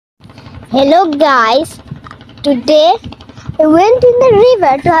Hello guys, today I went in the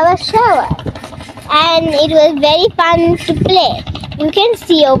river to have a shower and it was very fun to play. You can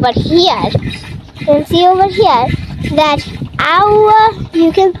see over here that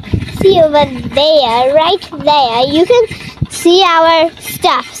you can see over there, right there, you can see our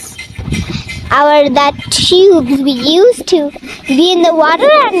stuffs, that tubes we used to be in the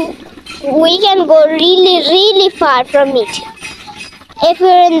water, and we can go really far from it if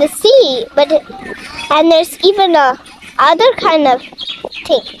we're in the sea. And there's even a other kind of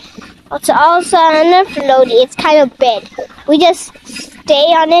thing. It's also another floaty. It's kind of big. We just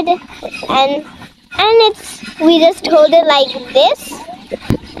stay on it and we just hold it like this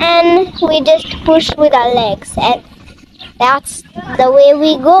and we just push with our legs, and that's the way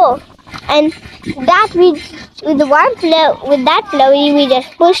we go. And that with that floaty we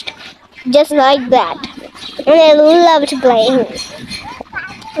just pushed just like that. And I loved playing.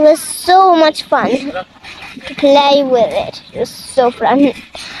 It was so much fun to play with it. It was so fun.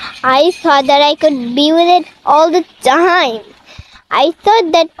 I thought that I could be with it all the time. I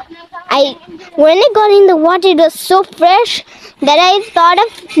thought that when I got in the water, it was so fresh that I thought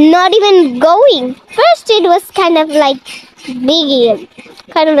of not even going. First, it was kind of like biggie,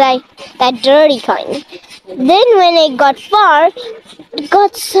 kind of like that dirty kind. Then when I got far, it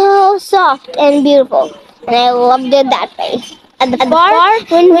got so soft and beautiful, and I loved it that way. At the far,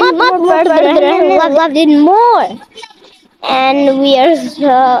 when we got further, I loved it more, and we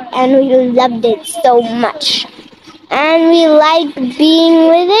loved it so much, and we liked being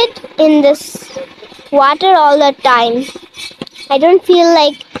with it in this water all the time. I don't feel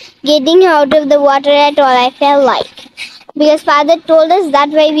like getting out of the water at all. I felt like, because Father told us that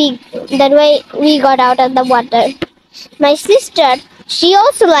way we got out of the water. My sister, she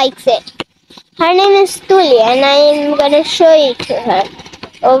also likes it. Her name is Tuli, and I am gonna show it to her.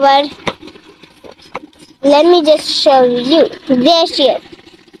 Let me just show you. There she is.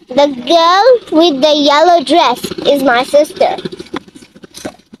 The girl with the yellow dress is my sister.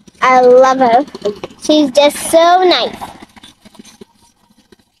 I love her. She's just so nice.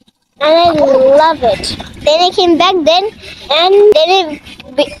 And I love it. Then I came back and then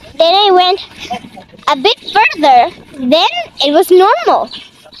I went a bit further. Then it was normal.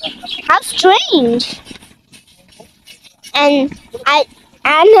 How strange. And I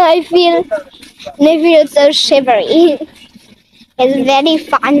feel so shivery. It's very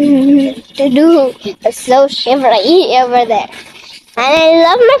fun to do. It's so shivery over there. And I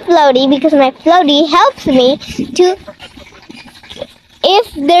love my floaty because my floaty helps me to,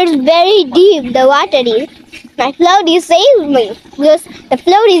 if there's very deep the water is, my floaty saves me because the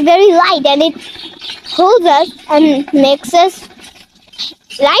floaty is very light and it holds us and makes us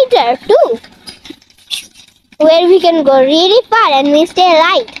lighter too, where we can go really far and we stay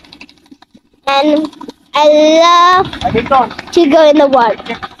light. And I love to go in the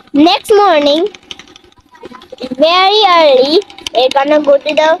water. Next morning, very early, we're gonna go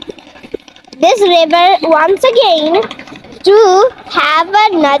to this river once again to have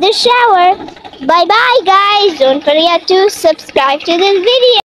another shower. Bye bye guys. Don't forget to subscribe to this video.